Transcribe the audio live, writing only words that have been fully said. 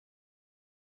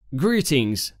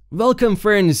Greetings, welcome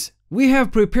friends, we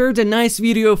have prepared a nice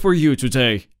video for you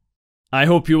today. I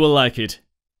hope you will like it.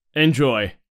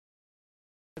 Enjoy.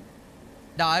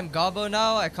 Nah, I'm Garbo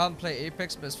now, I can't play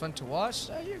Apex but it's fun to watch.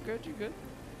 You're good, you're good.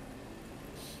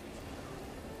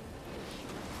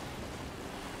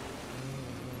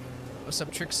 What's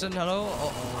up Trixon, hello?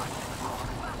 Uh-oh.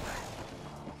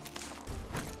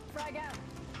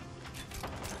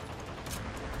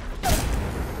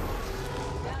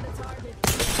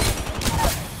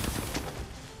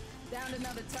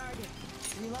 Another target.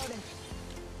 Reloading.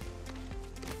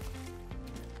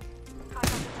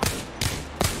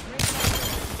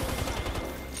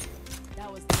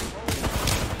 That was the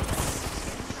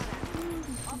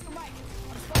off the mic.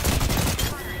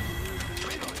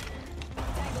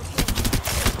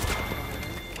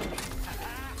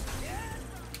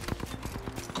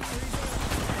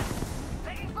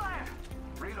 Taking fire.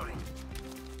 Reloading.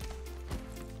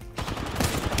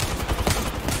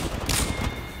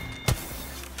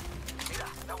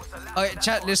 Okay,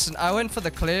 chat, listen, I went for the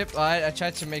clip, right? I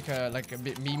tried to make a like a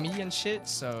bit memey and shit,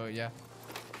 so yeah.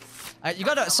 You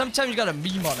gotta, sometimes you gotta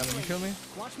meme on them, you feel me?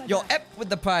 Yo, Ep with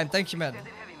the prime, thank you, man.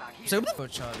 So,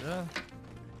 charger.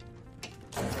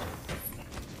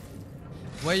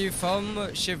 Where you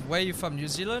from, Shiv? Where you from? New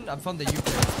Zealand? I'm from the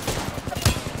UK.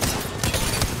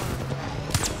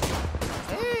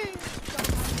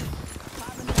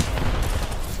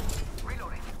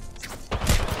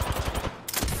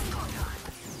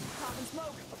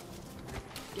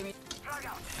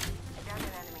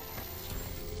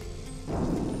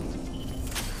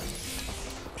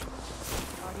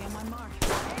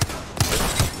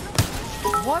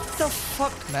 What the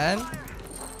fuck, man?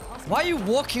 Why are you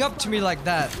walking up to me like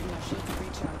that?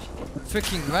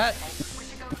 Freaking rat.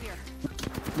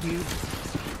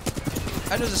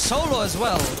 And there's a solo as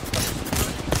well.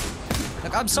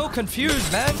 Like, I'm so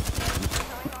confused, man.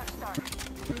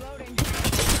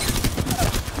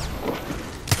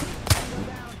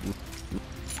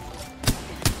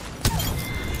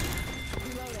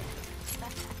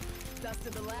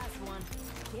 Dusted the last one.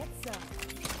 Get some.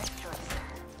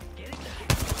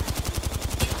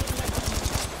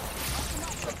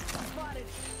 Spotted.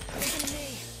 Taking a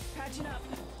knee. Patching up.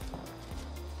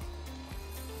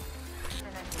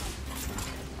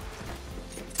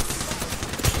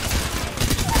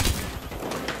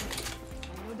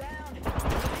 Go down.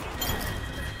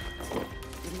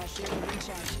 Give my shield a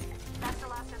recharge. That's the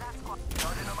last of that squad.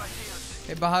 Loading on my shields.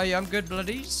 Hey, Bahari, I'm good,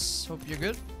 bloodies. Hope you're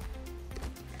good.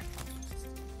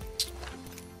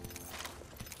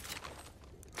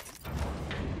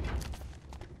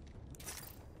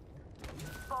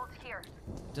 Bolt here.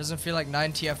 Doesn't feel like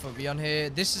 90 FOV on here.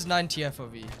 This is 90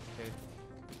 FOV. Okay.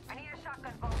 I need a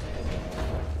shotgun bolt.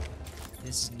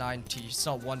 This is 90. It's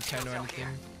not 110 or anything.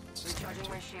 It's just Recharging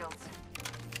 90. my shields.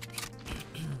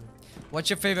 What's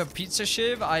your favorite pizza,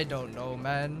 Shiv? I don't know,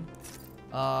 man.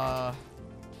 I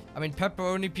mean,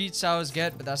 pepperoni pizza I always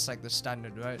get, but that's like the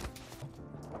standard, right?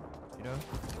 You know?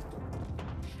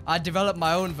 I developed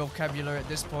my own vocabulary at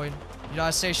this point. You know,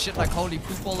 I say shit like holy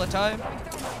poop all the time.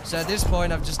 So at this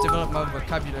point, I've just developed my own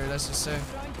vocabulary, let's just say.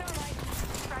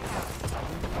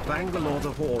 Bangalore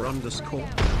the whore underscore.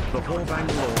 The whore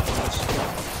Bangalore underscore.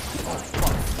 Oh,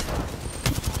 fuck.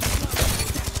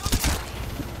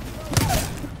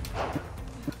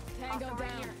 Tango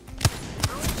down.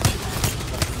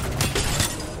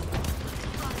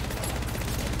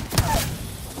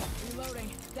 Reloading.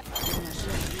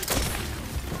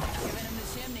 Giving him the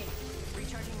chimney.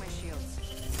 Recharging my shields.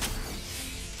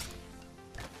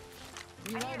 I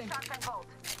need a Reloading. shotgun bolt.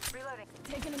 Reloading.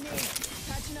 Taking a knee.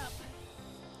 Patching up.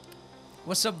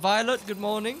 What's up, Violet? Good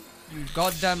morning. You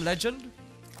goddamn legend.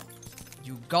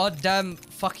 You goddamn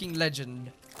fucking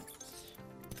legend.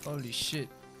 Holy shit.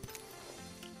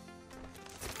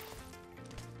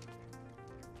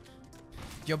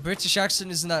 Your British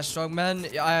accent isn't that strong, man.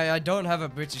 I don't have a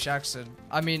British accent.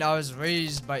 I mean, I was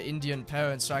raised by Indian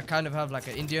parents, so I kind of have like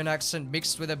an Indian accent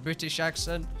mixed with a British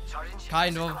accent. Charging shields.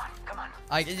 Kind of. Come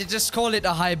on. You just call it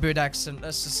a hybrid accent.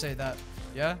 Let's just say that.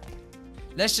 Yeah?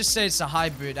 Let's just say it's a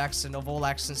hybrid accent of all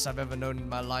accents I've ever known in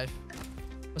my life.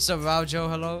 What's up, Raujo?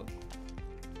 Hello?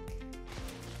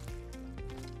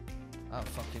 I don't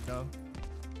fucking know.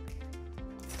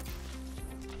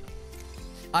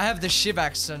 I have the Shiv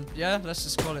accent, yeah? Let's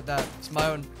just call it that. It's my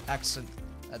own accent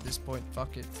at this point.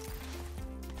 Fuck it.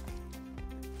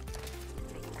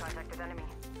 Taking contact with enemy.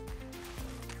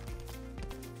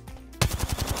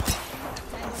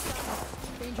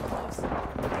 Danger close.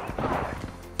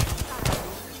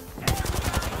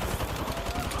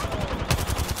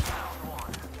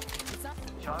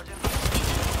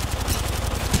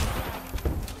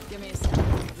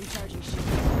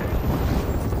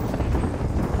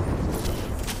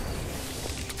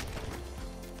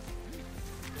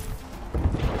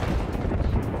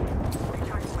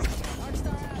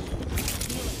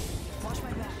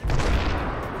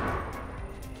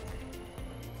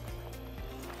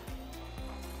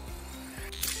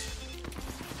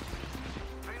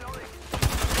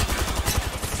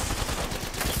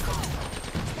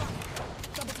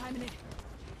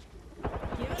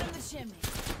 chimney.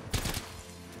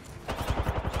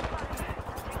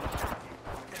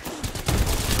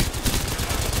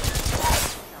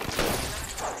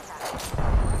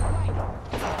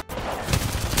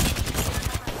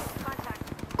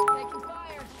 Taking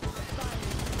fire.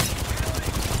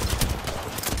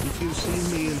 If you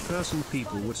see me in person,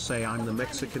 people would say I'm the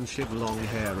Mexican Shiv, long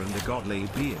hair and a godly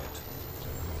beard.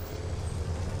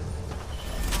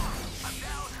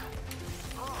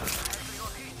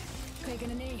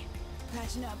 Taking a knee.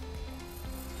 Patching up.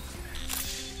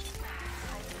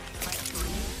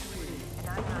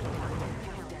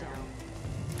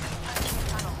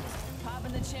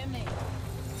 Popping the chimney.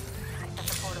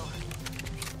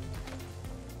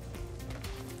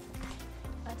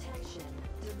 Attention.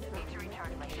 Need to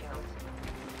recharge my shields.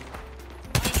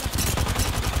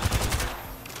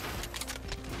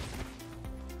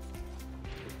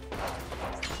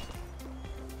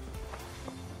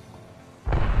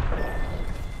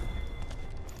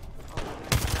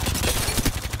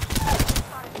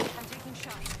 I'm taking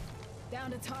shots.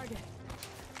 Down to target.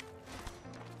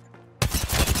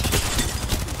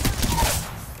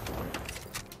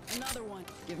 Another one.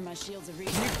 Giving my shields a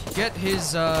recharge. Get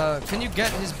his can you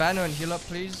get his banner and heal up,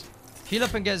 please? Heal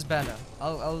up and get his banner.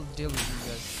 I'll deal with you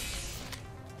guys.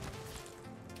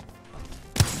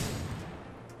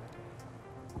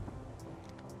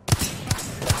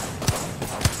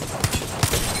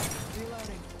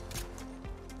 Reloading.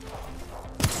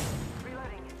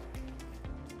 Reloading.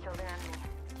 Killed an enemy.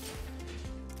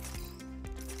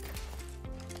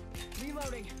 Reloading.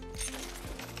 Reloading.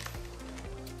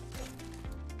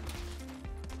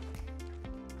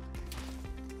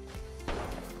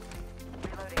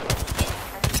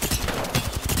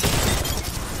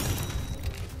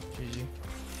 GG.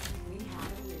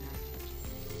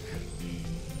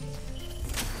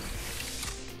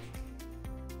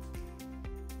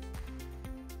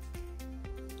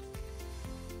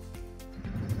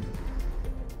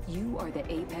 You are the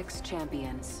Apex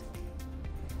champions.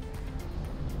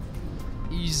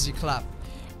 Easy clap.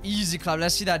 Easy clap.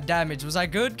 Let's see that damage. Was I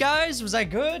good, guys? Was I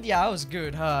good? Yeah, I was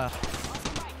good, huh?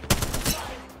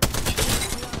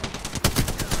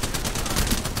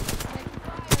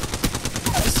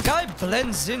 This guy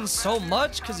blends in so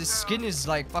much because his skin is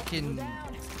like fucking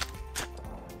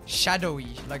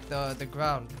shadowy, like the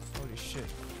ground. Holy shit.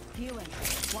 Healing.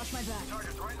 Watch my back.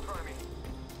 Target's right in front of me.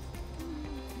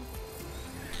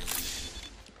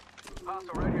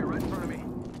 Hostile right here, right in front of me.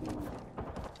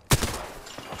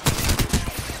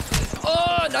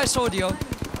 Oh, nice audio. Hostile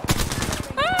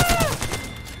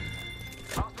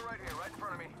right here, right in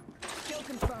front of me. Kill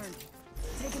confirmed.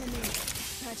 Taking a knee.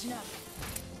 Patching up.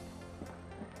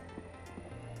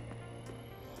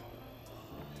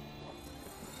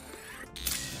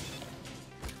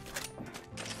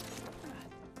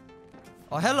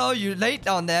 Oh, hello, you late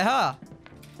down there, huh?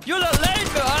 You look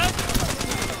late, man.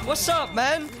 What's up,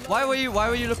 man? Why were you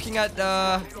looking at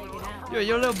you're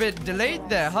a little bit delayed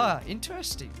there, huh?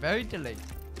 Interesting, very delayed.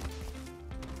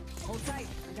 Hold tight.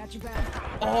 I got your back.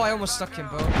 Oh, I almost stuck him,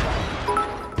 bro. Reload.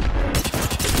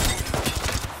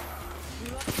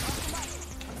 Off the mic.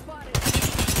 I'm spotted.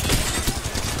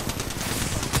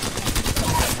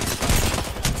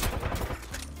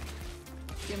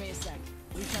 Give me a sec.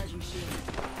 Recharging shield.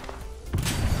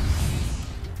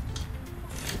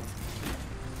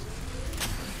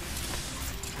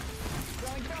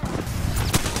 Throwing throw.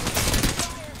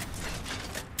 Fire.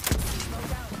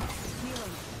 Smoke out.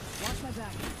 Healing. Watch my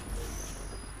back.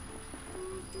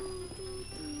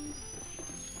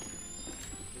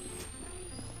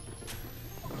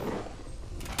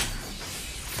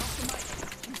 Off the mic.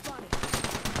 I'm spotted.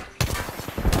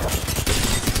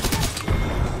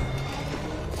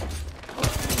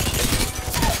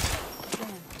 Damn.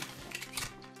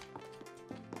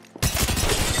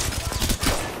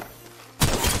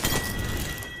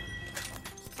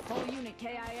 Whole unit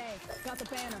KIA. Got the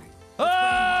banner.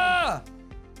 Ah!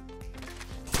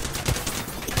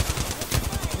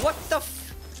 What the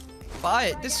f? Buy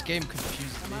it. This game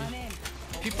confuses Come on me. in.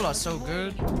 People are so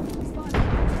good. Spotted.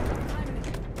 Timing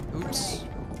it. Oops.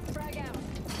 Frag out.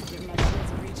 Give my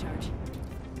shields a recharge.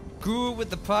 Guru with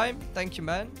the prime. Thank you,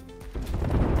 man.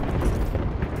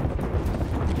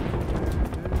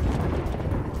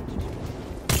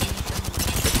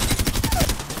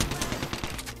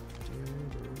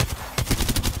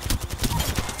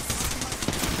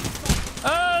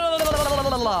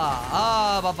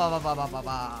 Ah, ba ba ba ba ba ba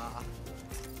ba.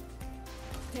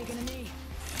 Taking a knee.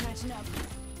 Patching up.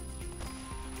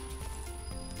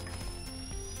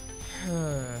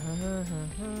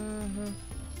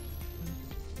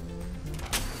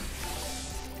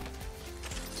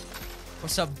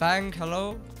 What's up, Bang?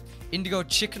 Hello. Indigo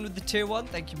chicken with the tier 1.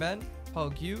 Thank you, man.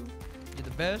 Hug you. You're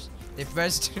the best. They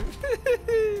pressed.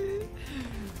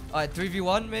 Alright,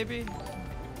 3v1 maybe?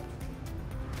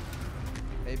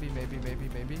 Maybe.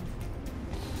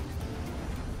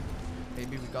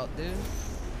 Maybe we got this.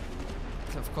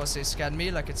 Of course they scan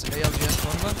me like it's an ALGS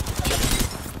tournament.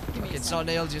 Like, it's not an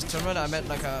ALGS tournament, I meant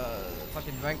like a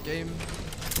fucking rank game.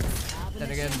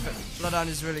 Then again, Bloodhound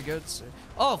is really good. So.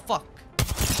 Oh fuck!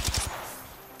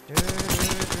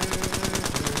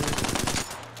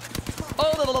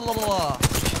 Oh la la la la la!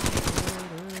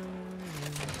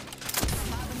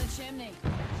 Top in the chimney.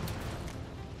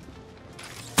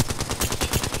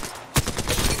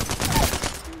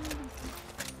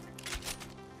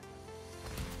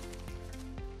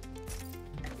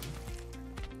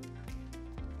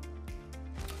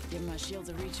 Give my shields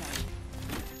a recharge.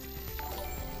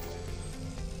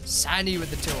 Sandy with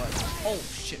the tier 1. Oh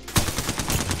shit.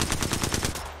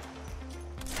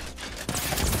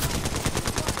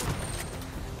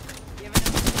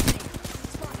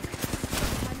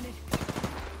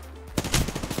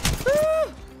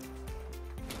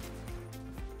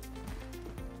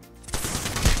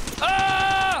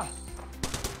 Ah!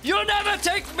 You'll never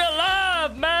take me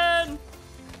alive, man!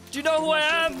 Do you know who I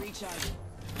am?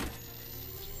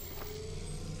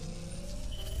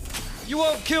 You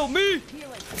won't kill me!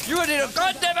 You need a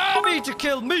goddamn army to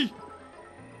kill me!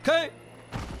 Okay?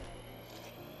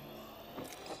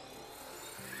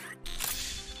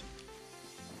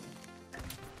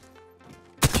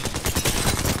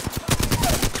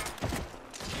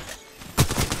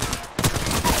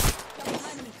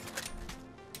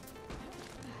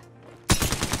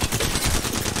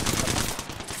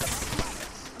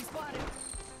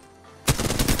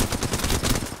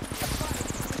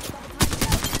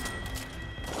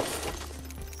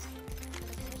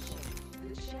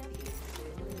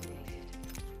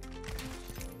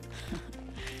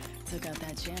 Took out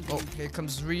that champion. Oh, here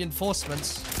comes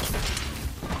reinforcements.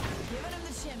 Giving him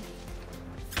the chimney.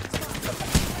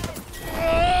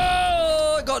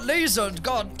 Oh, I got lasered,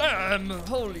 goddamn!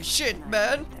 Holy shit,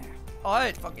 man!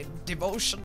 Alright, fucking devotion.